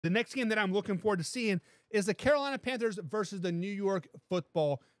The next game that I'm looking forward to seeing is the Carolina Panthers versus the New York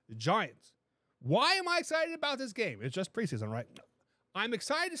Football Giants. Why am I excited about this game? It's just preseason, right? I'm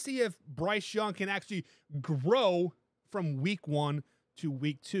excited to see if Bryce Young can actually grow from week 1 to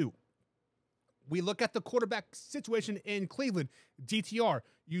week 2. We look at the quarterback situation in Cleveland. DTR,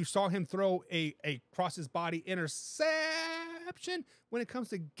 you saw him throw a cross his body interception. When it comes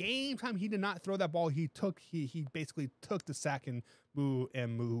to game time, he did not throw that ball. He basically took the sack and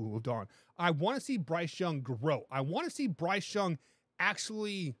moved on. I want to see Bryce Young grow. I want to see Bryce Young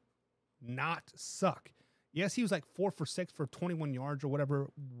actually not suck. Yes, he was like 4 for 6 for 21 yards or whatever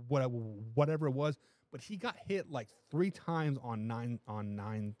it was, but he got hit like 3 times on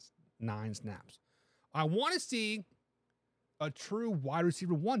nine snaps. I want to see a true wide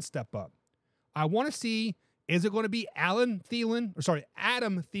receiver 1 step up. I want to see, is it going to be Adam Thielen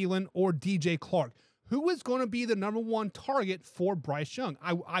or DJ Clark? Who is going to be the number 1 target for Bryce Young?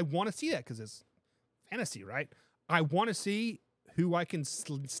 I want to see that because it's fantasy, right? I want to see who I can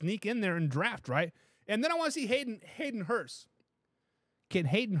sneak in there and draft, right? And then I want to see Hayden Hurst. Can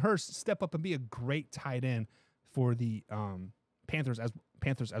Hayden Hurst step up and be a great tight end for the Panthers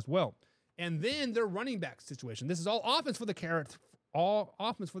as well? And then their running back situation. This is all offense for the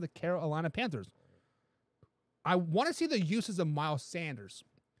Carolina Panthers. I want to see the uses of Miles Sanders.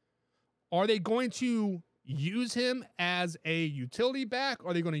 Are they going to use him as a utility back?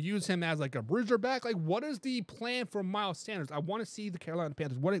 Are they going to use him as like a bruiser back? Like, what is the plan for Miles Sanders? I want to see the Carolina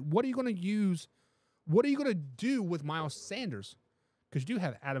Panthers. What are you going to use? What are you going to do with Miles Sanders? Because you do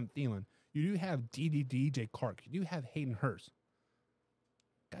have Adam Thielen. You do have DJ Clark. You do have Hayden Hurst.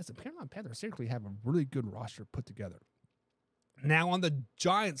 Guys, the Carolina Panthers seriously have a really good roster put together. Now, on the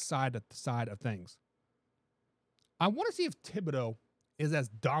Giants side of things, I want to see if Thibodeau is as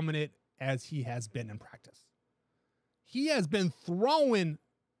dominant as he has been in practice. He has been throwing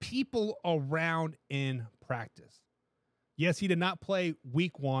people around in practice. Yes, he did not play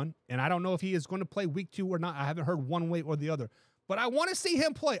week 1, and I don't know if he is going to play week 2 or not. I haven't heard one way or the other. But I want to see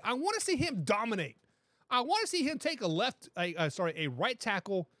him play. I want to see him dominate. I want to see him take a right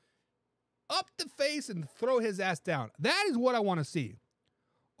tackle up the face and throw his ass down. That is what I want to see.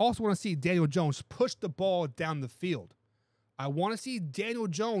 Also want to see Daniel Jones push the ball down the field. I want to see Daniel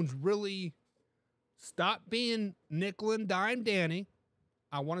Jones really stop being nickel and dime Danny.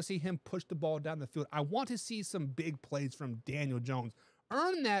 I want to see him push the ball down the field. I want to see some big plays from Daniel Jones.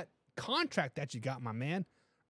 Earn that contract that you got, my man.